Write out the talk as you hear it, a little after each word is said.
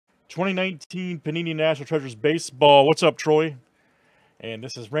2019 Panini National Treasures Baseball. What's up, Troy? And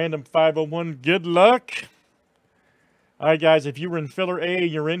this is Random 501. Good luck. All right, guys, if you were in filler A,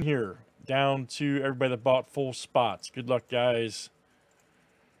 you're in here. Down to everybody that bought full spots. Good luck, guys.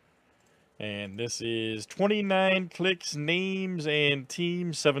 And this is 29 clicks, names, and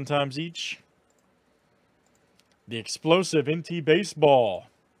teams, 7 times each. The explosive NT Baseball.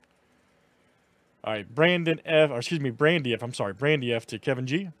 All right, Brandy F. I'm sorry, Brandy F to Kevin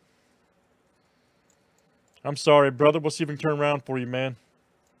G. I'm sorry, brother. We'll see if we can turn around for you, man.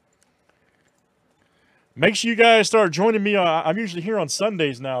 Make sure you guys start joining me. I'm usually here on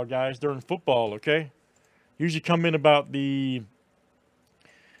Sundays now, guys, during football, okay? Usually come in about the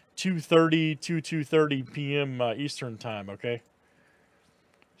 2:30 p.m. Eastern time, okay?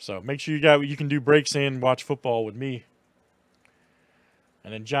 So make sure you can do breaks and watch football with me.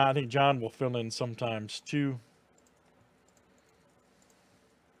 And then I think John will fill in sometimes too.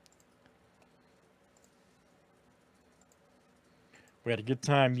 We had a good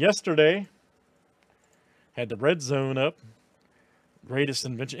time yesterday. Had the red zone up. Greatest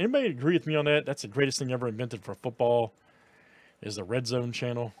invention. Anybody agree with me on that? That's the greatest thing ever invented for football is the red zone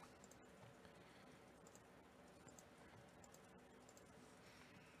channel.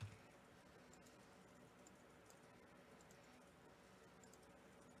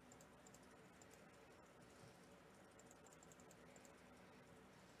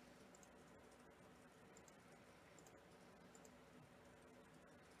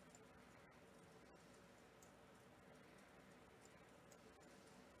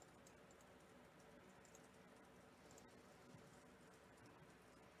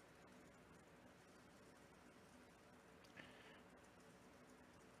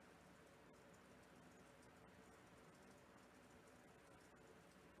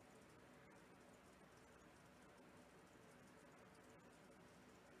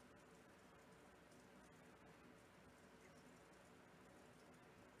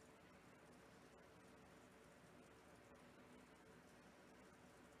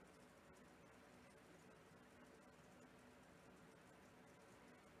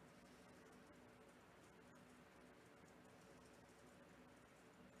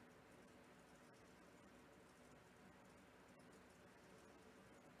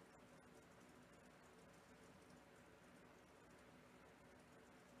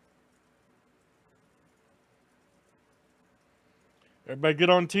 Everybody good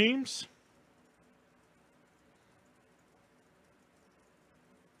on teams?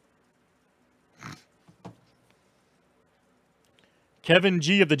 Kevin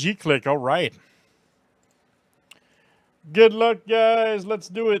G of the G Click. All right. Good luck, guys. Let's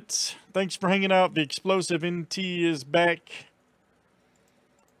do it. Thanks for hanging out. The explosive NT is back.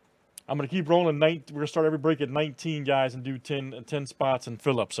 I'm going to keep rolling. We're going to start every break at 19, guys, and do 10 spots and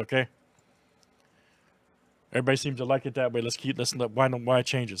fill-ups, okay? Everybody seems to like it that way. Why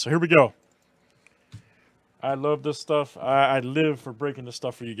change it? So here we go. I love this stuff. I live for breaking this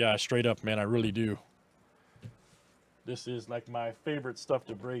stuff for you guys. Straight up, man. I really do. This is like my favorite stuff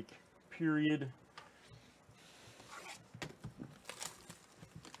to break. Period.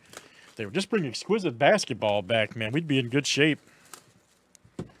 They would just bring exquisite basketball back, man. We'd be in good shape.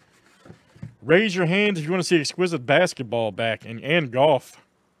 Raise your hands if you want to see exquisite basketball back and golf.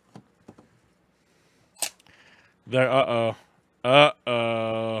 There, Fatty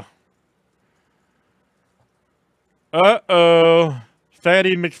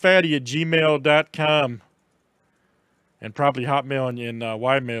McFatty at gmail.com. And probably Hotmail and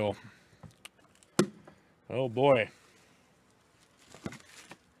Ymail. Oh, boy.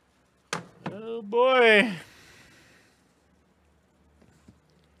 Oh, boy.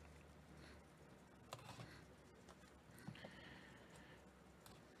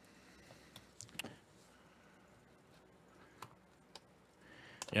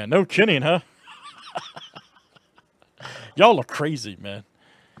 Yeah, no kidding, huh? Y'all are crazy, man.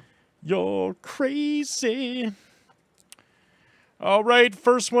 You're crazy. All right,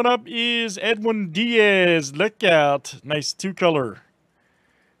 first one up is Edwin Diaz. Look out. Nice two-color.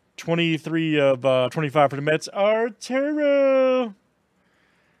 23 of 25 for the Mets. Arturo.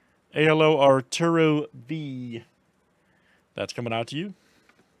 ALO Arturo V. That's coming out to you.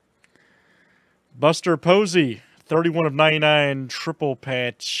 Buster Posey. 31 of 99, triple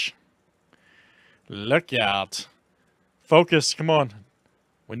patch. Look out. Focus, come on.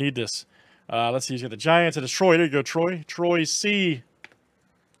 We need this. Let's see, he's got the Giants and it's Troy. There you go, Troy. Troy C.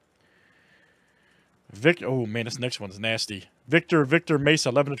 Oh, man, this next one's nasty. Victor Mesa,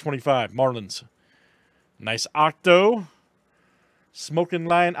 11 of 25, Marlins. Nice Octo. Smoking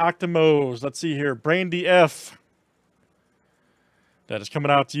Lion Octomos. Let's see here. Brandy F. That is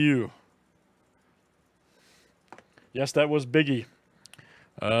coming out to you. Yes, that was Biggie.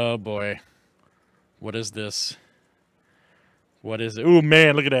 Oh, boy. What is this? What is it? Ooh,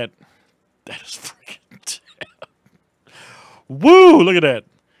 man, look at that. That is freaking... Woo! Look at that.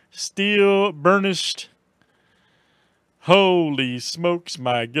 Steel burnished. Holy smokes,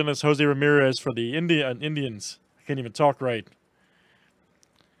 my goodness. Jose Ramirez for the Indians. I can't even talk right.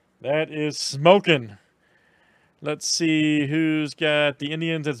 That is smoking. Let's see who's got the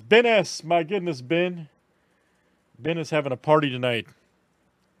Indians. It's Ben S. My goodness, Ben. Ben is having a party tonight.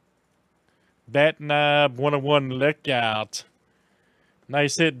 Bat Knob 101, look out.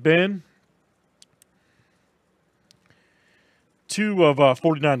 Nice hit, Ben. 2 of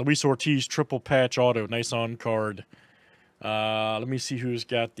 49, Luis Ortiz, triple patch auto. Nice on card. Let me see who's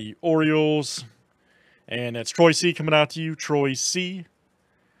got the Orioles. And that's Troy C. coming out to you. Troy C.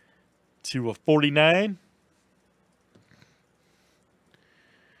 2 of 49.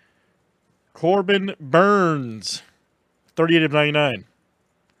 Corbin Burns. 38 of 99.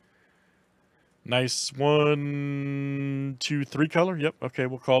 Nice 1, 2, 3 color. Yep, okay,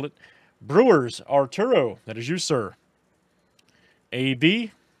 we'll call it. Brewers, Arturo. That is you, sir.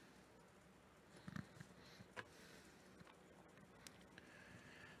 AB.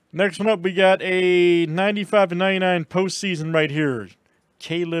 Next one up, we got a 95 to 99 postseason right here.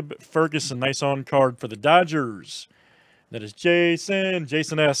 Caleb Ferguson. Nice on card for the Dodgers. That is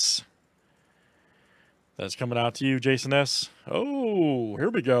Jason S. That's coming out to you, Jason S. Oh, here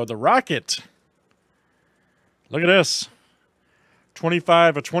we go. The Rocket. Look at this.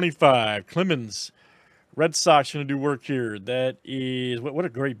 25 of 25. Clemens. Red Sox going to do work here. That is, what a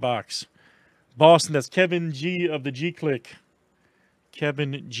great box. Boston, that's Kevin G of the G-Click.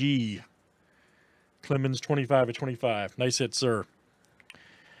 Kevin G. Clemens, 25 of 25. Nice hit, sir.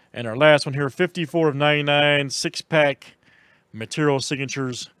 And our last one here, 54 of 99. 6-pack material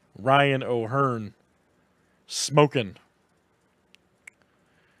signatures. Ryan O'Hearn. Smoking.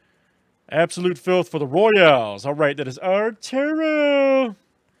 Absolute filth for the Royals. All right, that is Arturo.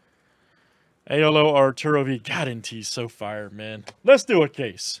 ALO Arturo V. God, NT's so fire, man. Let's do a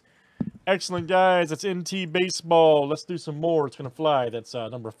case. Excellent, guys. That's NT Baseball. Let's do some more. It's going to fly. That's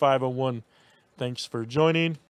number 501. Thanks for joining.